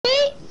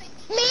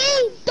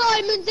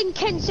Diamonds and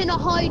Kenton are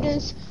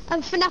hiders,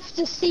 and FNAF's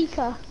a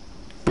seeker.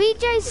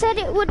 BJ said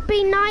it would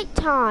be night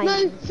time.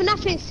 No,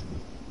 FNAF is.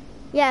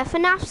 Yeah,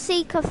 FNAF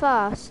seeker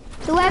first.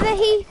 Whoever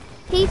he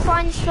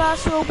finds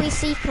first will be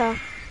seeker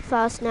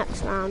first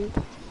next round.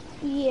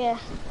 Yeah.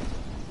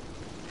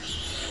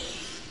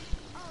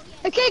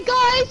 Okay,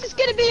 guys, it's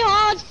gonna be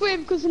hard for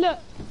him because look.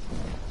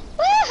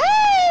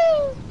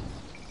 Woohoo!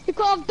 Look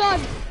what I've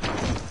done.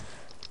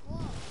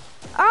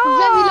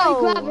 Very low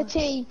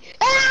gravity.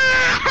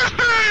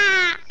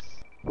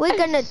 We're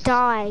gonna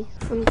die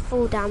from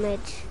full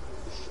damage.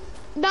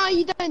 No,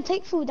 you don't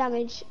take full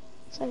damage.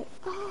 So.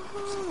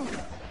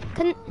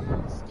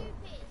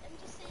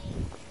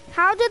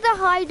 How do the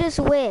hiders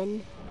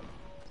win?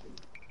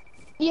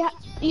 You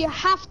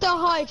have to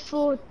hide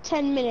for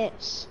 10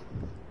 minutes.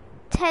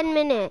 10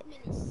 minutes.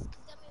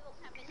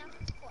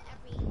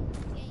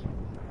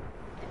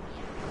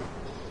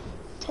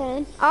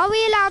 10. Are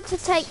we allowed to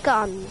take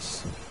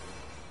guns?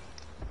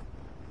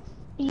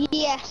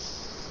 Yes.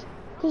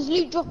 Because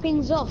loot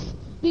dropping's off.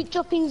 Loot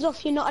dropping's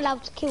off, you're not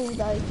allowed to kill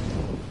though.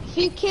 If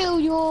you kill,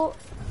 you're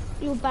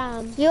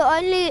banned. You're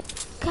only...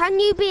 Can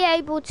you be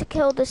able to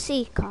kill the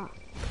seeker?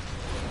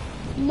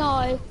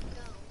 No.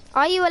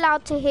 Are you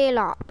allowed to heal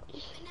up?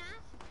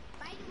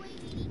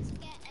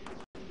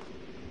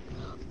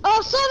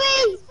 Oh,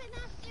 sorry!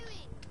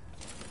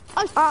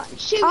 I'm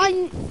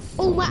shooting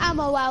all my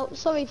ammo out.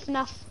 Sorry,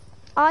 FNAF.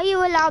 Are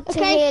you allowed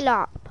to heal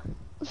up?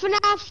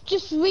 FNAF,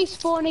 just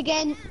respawn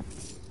again.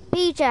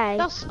 BJ.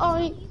 That's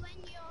alright.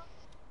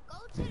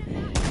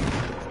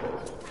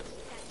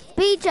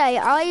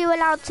 BJ, are you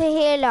allowed to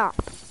heal up?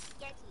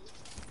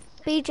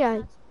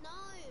 BJ.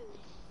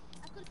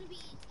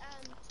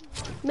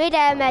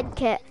 Mid-air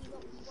medkit.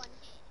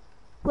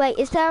 Wait,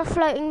 is there a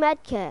floating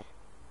medkit?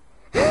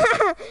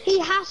 He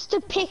has to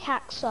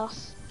pickaxe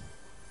us.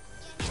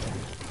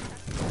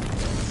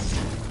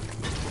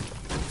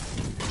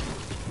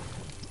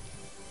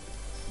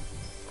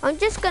 I'm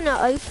just gonna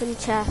open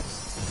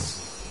chests.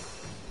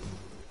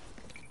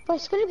 But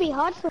it's gonna be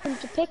hard for him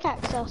to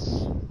pickaxe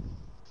us.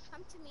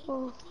 Come to me.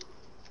 Oh.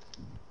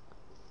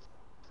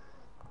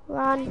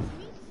 Run.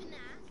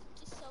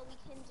 Just so we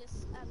can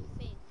just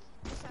think.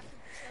 Just so I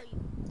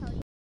can tell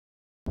you.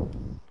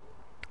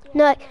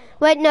 No,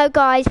 wait, no,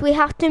 guys, we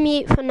have to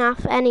mute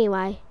FNAF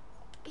anyway.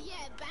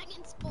 Yeah,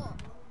 banging spot.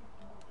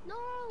 No,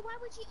 why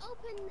would you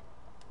open?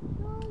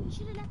 No, you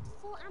should have left the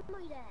full ammo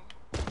there.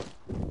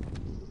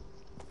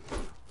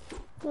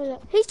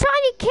 He's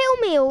trying to kill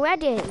me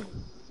already.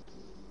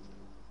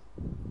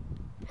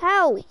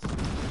 Help.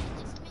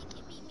 Just make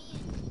it be me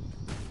and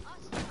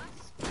us.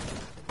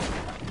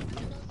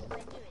 He knows what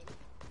we're doing.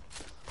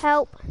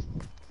 Help.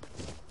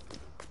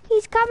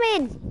 He's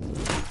coming.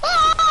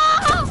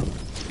 Ah!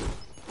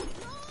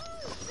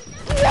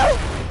 No!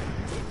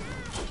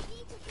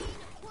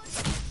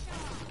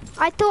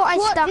 I thought I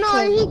stuck no,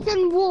 him. he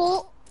can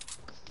walk.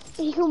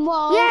 He can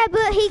walk. Yeah,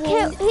 but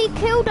he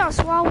killed us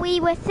while we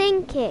were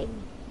thinking.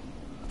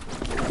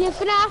 Yeah,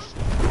 FNAF,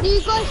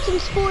 you guys can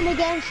spawn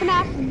again.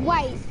 FNAF,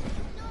 wait.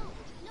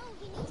 No,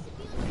 he needs to be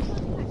on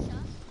the pod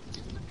crusher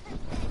just because then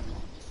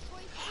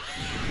he can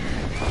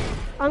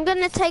destroy. I'm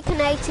gonna take an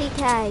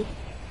ATK.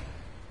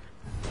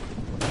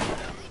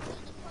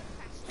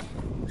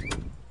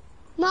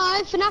 No,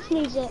 FNAF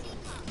needs it.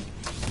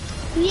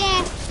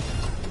 Yeah.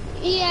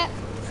 Yeah.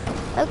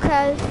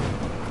 Okay.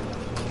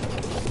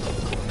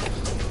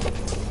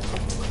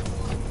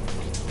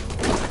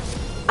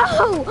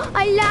 Oh,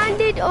 I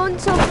landed on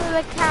top of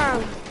the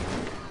cow.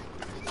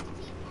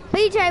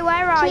 BJ,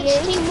 where are you?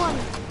 Team 1.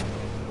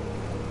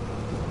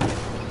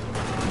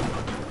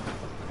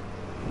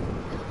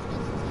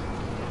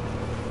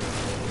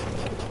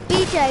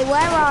 BJ,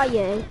 where are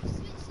you?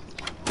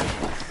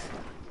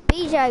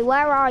 BJ,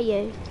 where are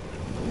you?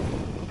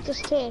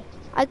 Just here.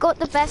 I got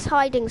the best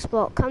hiding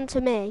spot. Come to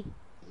me.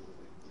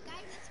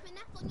 Guys, it's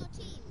FNAF on your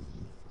team.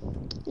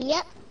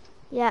 Yep.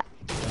 Yeah.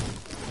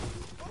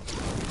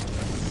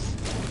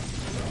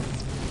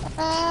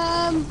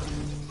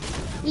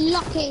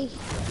 Lucky.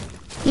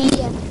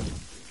 Yeah.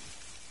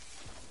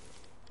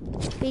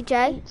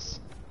 BJ,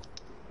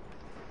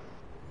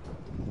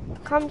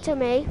 come to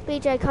me.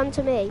 BJ, come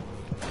to me.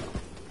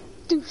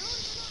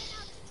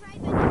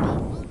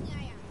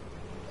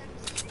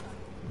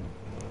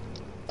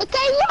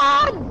 Okay,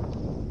 run!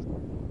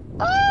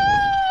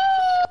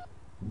 Oh!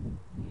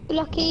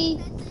 Lucky.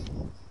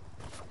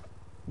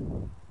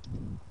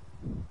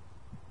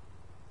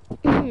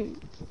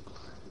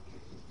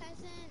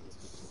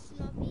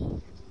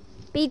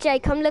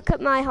 BJ, come look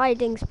at my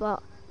hiding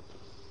spot.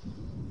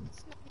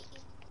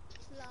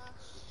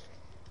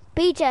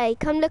 BJ,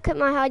 come look at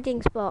my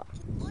hiding spot.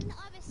 On the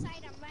other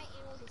side, I'm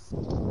writing all the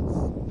spots.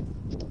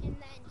 And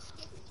then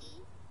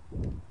Skifty.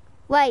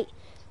 Wait,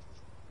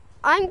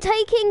 I'm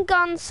taking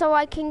guns so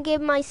I can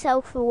give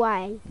myself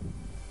away.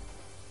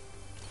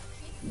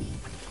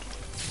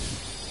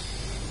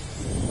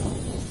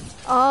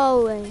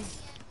 Oh.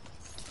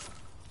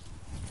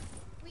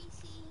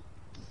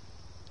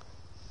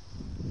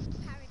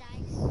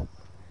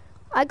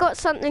 I got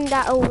something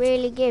that'll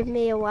really give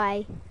me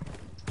away.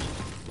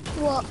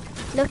 What?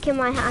 Look in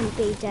my hand,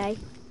 BJ.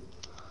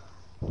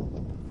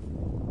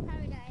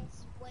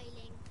 Paradise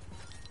wailing.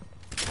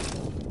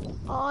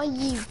 Oh,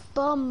 you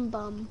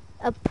bum.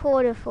 A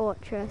porter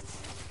fortress.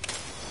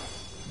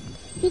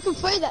 You can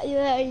throw that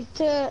there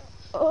to...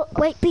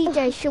 Wait,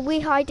 BJ, should we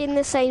hide in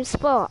the same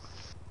spot?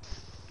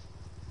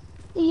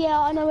 Yeah,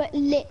 I know a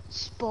lit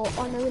spot.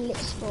 And then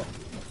next to all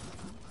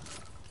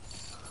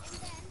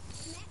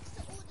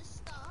the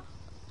stuff,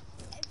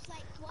 it's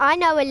like I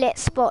know a lit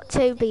spot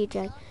too,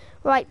 BJ.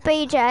 Right,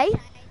 BJ.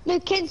 No,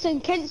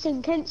 Kenson.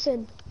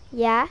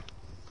 Yeah?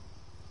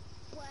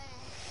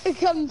 where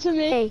Come to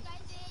me. Hey, guys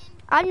in,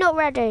 I'm not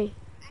ready.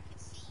 I can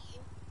see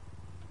you.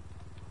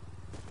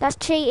 That's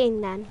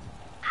cheating then.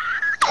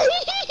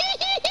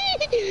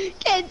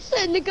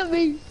 Kenson, look at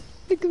me.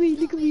 Look at me.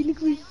 I only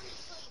saw you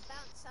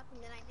bounce up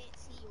and then I didn't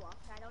see you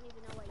after. I don't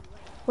even know where you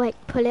went. Wait,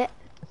 pull it.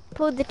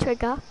 Pull the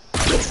trigger.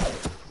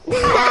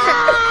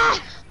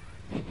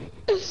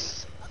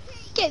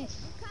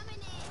 Kenson. I'm coming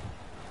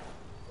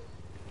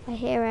in. I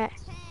hear it.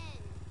 10,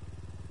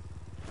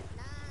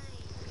 9.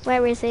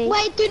 Where is he?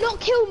 Wait, do not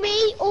kill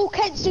me or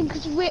Kenson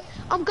because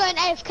I'm going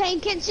AFK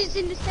and Kenson's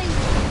in the same.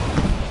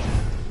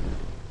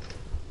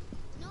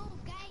 No,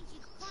 guys, you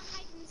can't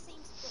hide in the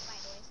same spot, by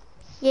the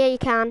way. Yeah, you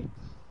can.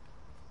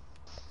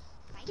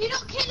 Do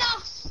not kill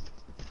us.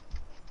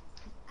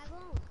 I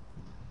won't.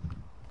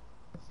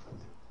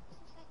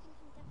 It's like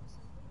thinking death or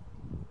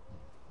something.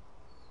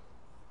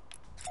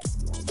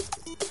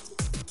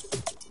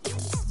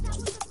 Yes, that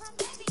was a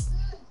perfect thing.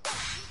 You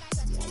guys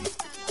are so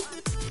found.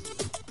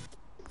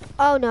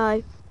 Oh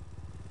no.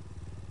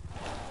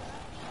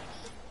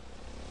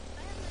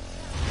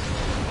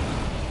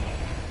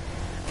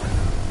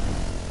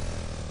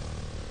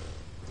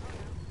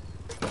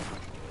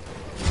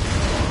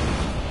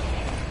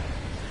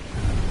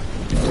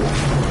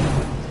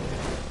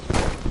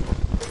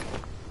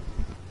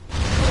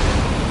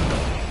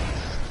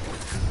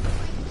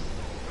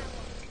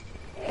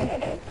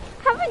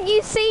 Haven't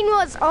you seen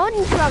what's on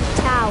Trump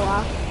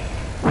Tower?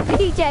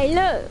 PJ,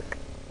 look.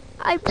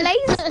 I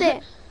placed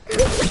it.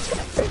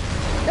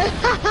 Wait,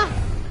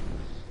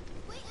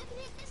 I can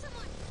hit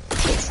someone.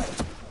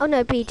 Oh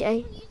no, BJ.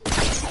 Using the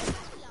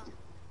spatula.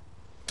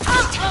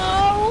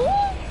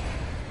 Uh-oh.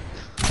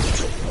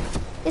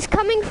 It's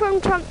coming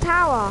from Trump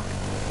Tower.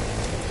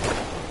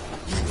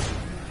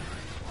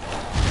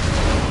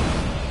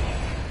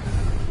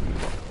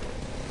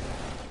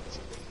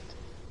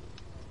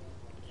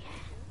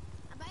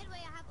 And by the way,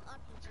 I have an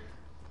RPG.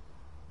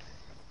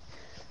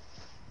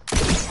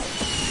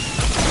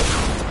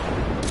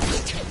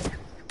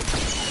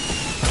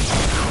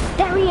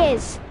 There he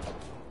is.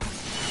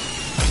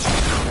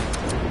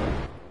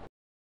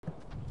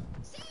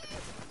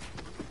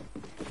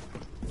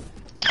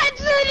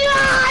 Kenson,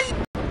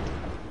 run!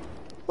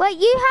 Wait,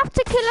 you have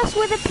to kill us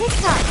with a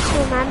pickaxe,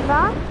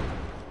 remember?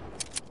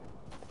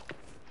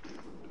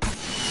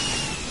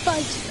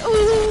 But,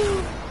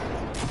 ooh.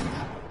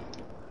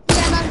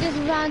 Then I'm just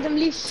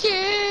randomly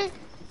shit.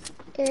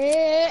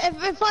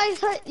 If I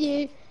hit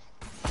you,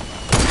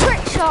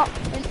 Trick shot.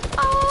 then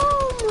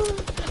oh!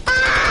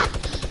 Ah!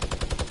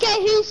 Okay,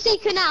 who's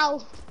Seeker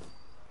now?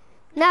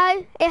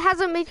 No, it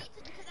hasn't been. Because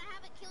I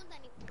haven't killed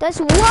anyone. There's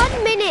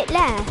 1 minute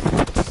left.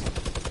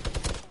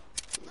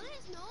 No,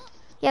 there's not.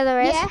 Yeah,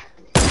 there is. Yeah.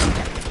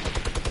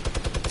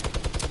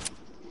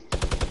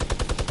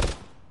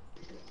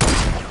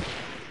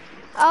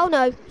 Oh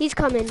no, he's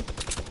coming.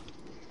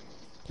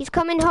 He's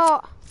coming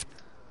hot.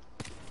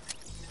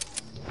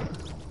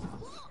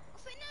 What?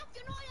 FNAF,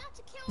 you're not allowed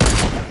to kill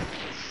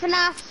me.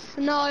 FNAF,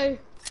 no.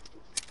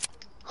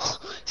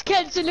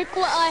 Kenson, look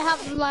what I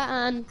have in my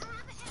hand.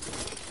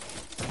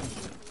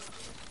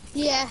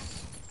 Yeah.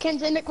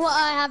 Kenson, look what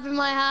I have in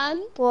my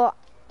hand. What?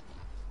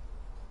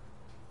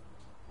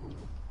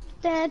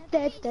 Da,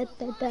 da, da,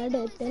 da, da,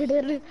 da, da,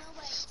 da,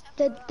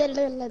 da, da,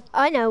 da, da.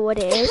 I know what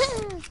it is.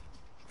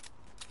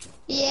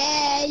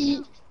 Yay!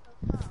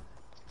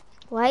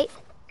 Wait.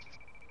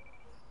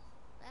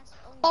 That's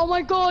only Oh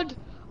my god!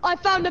 I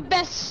found the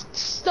best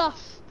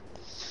stuff!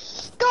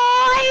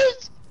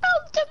 Guys!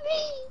 Help to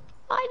me!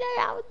 I know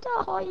how to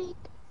hide.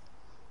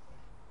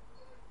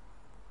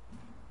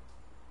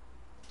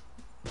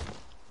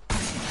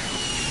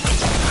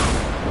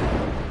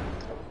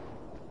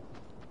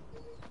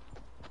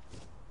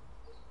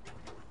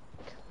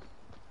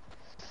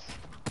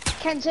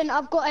 Kenton,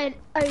 I've got an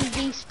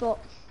OD spot.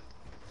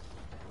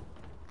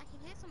 I can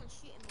hear someone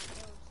shooting my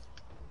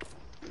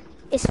nose.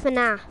 It's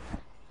FNAF.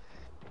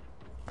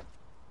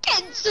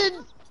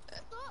 Kenton!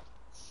 Stop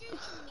shooting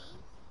me.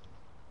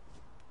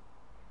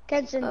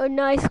 Kenton, Oh,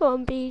 nice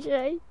one,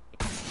 BJ.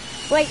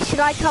 Wait, should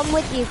I come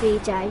with you,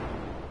 BJ?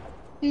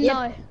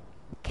 no.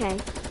 Okay.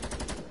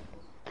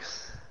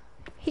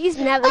 He's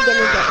never gonna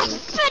get me.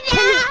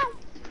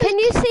 Can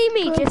you see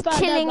me just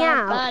chilling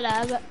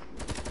out?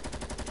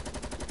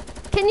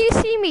 Can you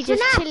see me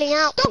just FNAF, chilling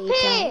out, stop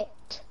BJ? it!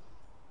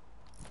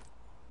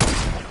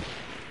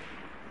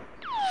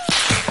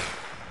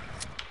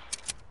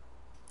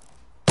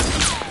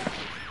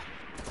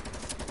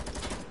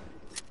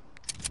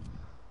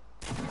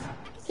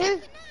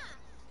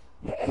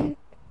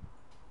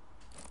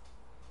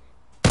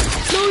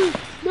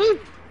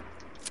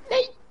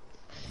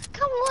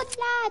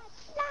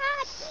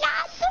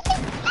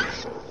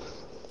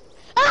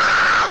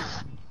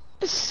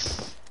 the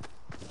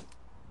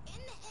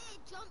air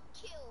jump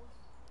kill.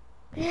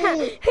 He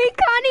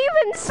can't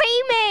even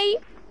see me.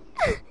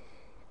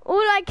 All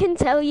I can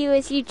tell you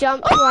is you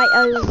jumped right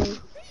over me. Who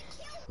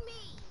killed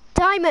me?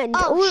 Diamond.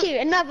 Oh shoot,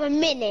 another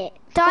minute.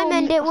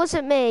 Diamond, it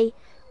wasn't me.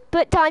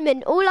 But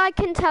Diamond, all I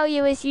can tell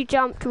you is you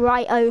jumped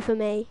right over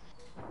me.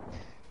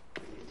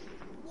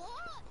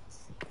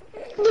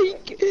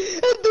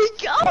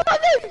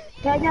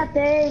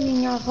 Cállate,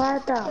 niña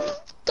rata.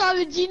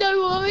 Diamond, do you know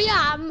where I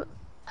am?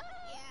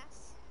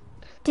 Yes.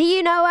 Do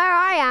you know where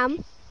I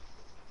am?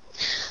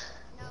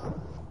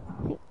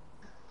 No.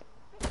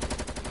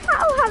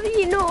 How have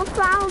you not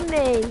found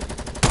me?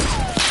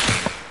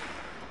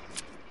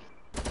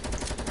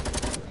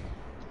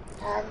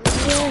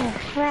 Niña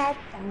rata.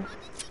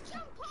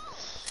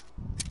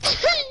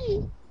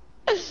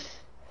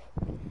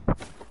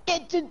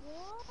 Get to... Wait,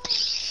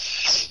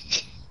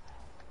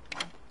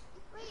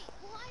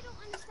 what I don't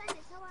understand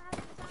is how I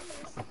haven't found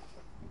this.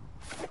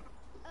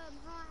 How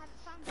I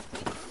haven't found this.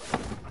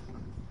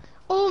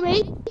 Oh, me.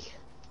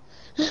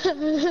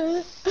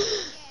 Yeah.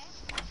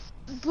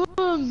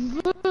 Boom,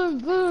 boom, boom,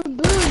 boom, boom,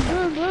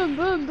 boom,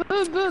 boom,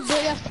 boom, boom, but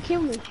you have to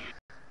kill me.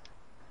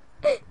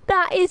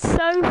 That is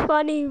so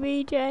funny,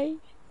 VJ.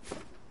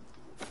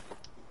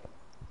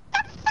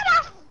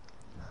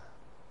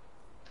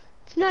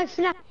 No,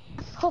 FNAF,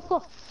 hop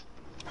off.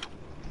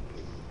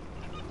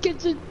 Get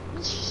to... He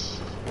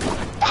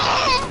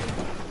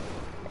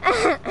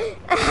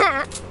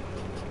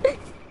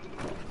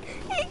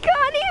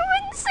can't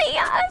even see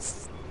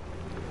us.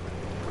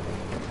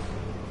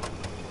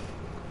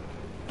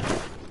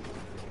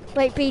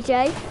 Wait,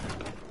 BJ.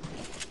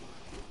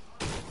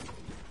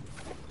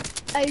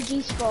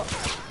 OG spot.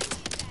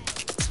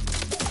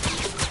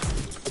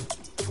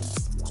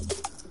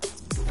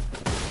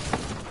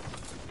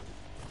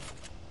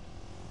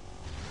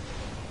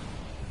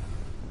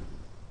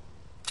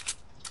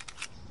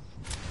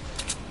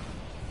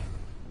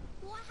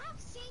 Well, I have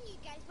seen you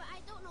guys, but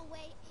I don't know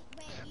where you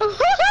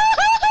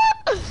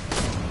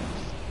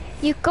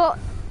You've got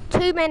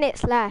 2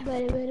 minutes left.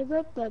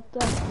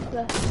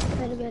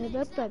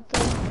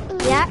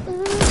 Yeah.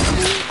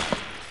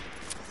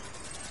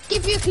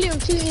 Give you a clue, I'm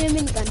shooting a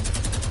minigun.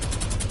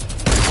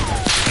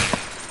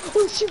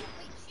 Oh shoot!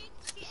 Wait,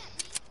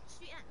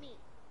 shoot at me.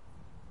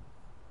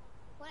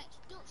 Well,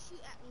 actually, don't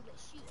shoot at me, but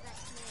shoot like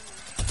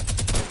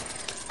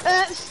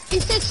near me.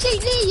 It says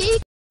shoot near you.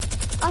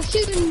 I'm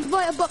shooting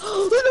right above.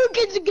 Oh no,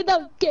 get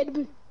out, get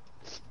me.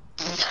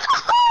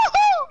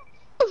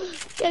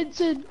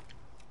 Kenton.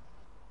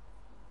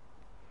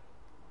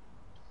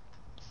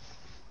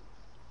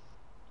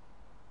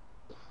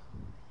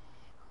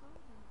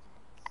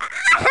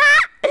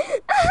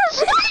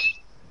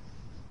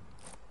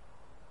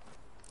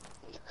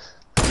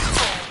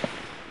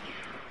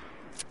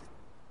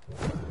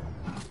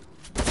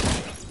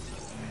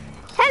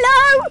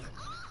 Hello.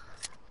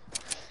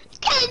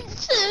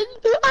 Kenton.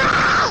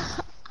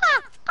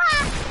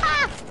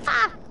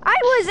 I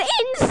was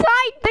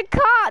inside the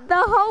cart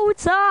the whole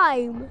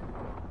time.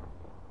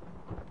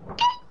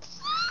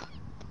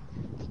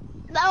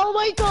 Oh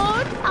my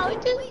god, I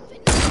just... Wait, but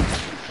no,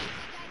 you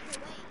guys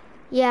away.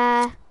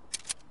 Yeah.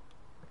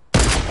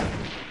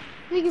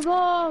 Big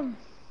bomb.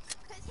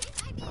 Because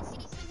if I didn't say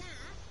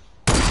FNAF,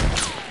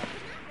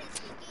 FNAF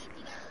literally gave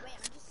you guys away,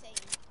 I'm just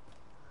saying.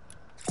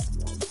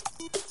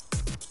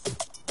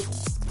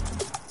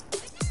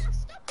 FNAF,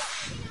 stop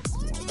hiding, I've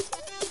already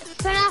said it.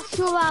 FNAF,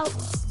 you're out.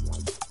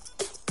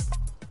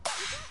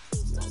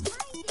 Exactly, stop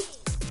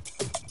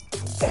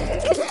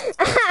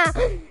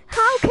hiding.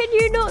 How can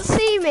you not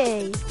see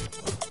me?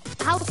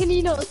 How can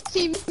you not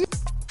see me?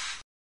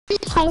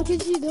 How can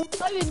you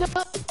not? I mean,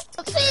 not.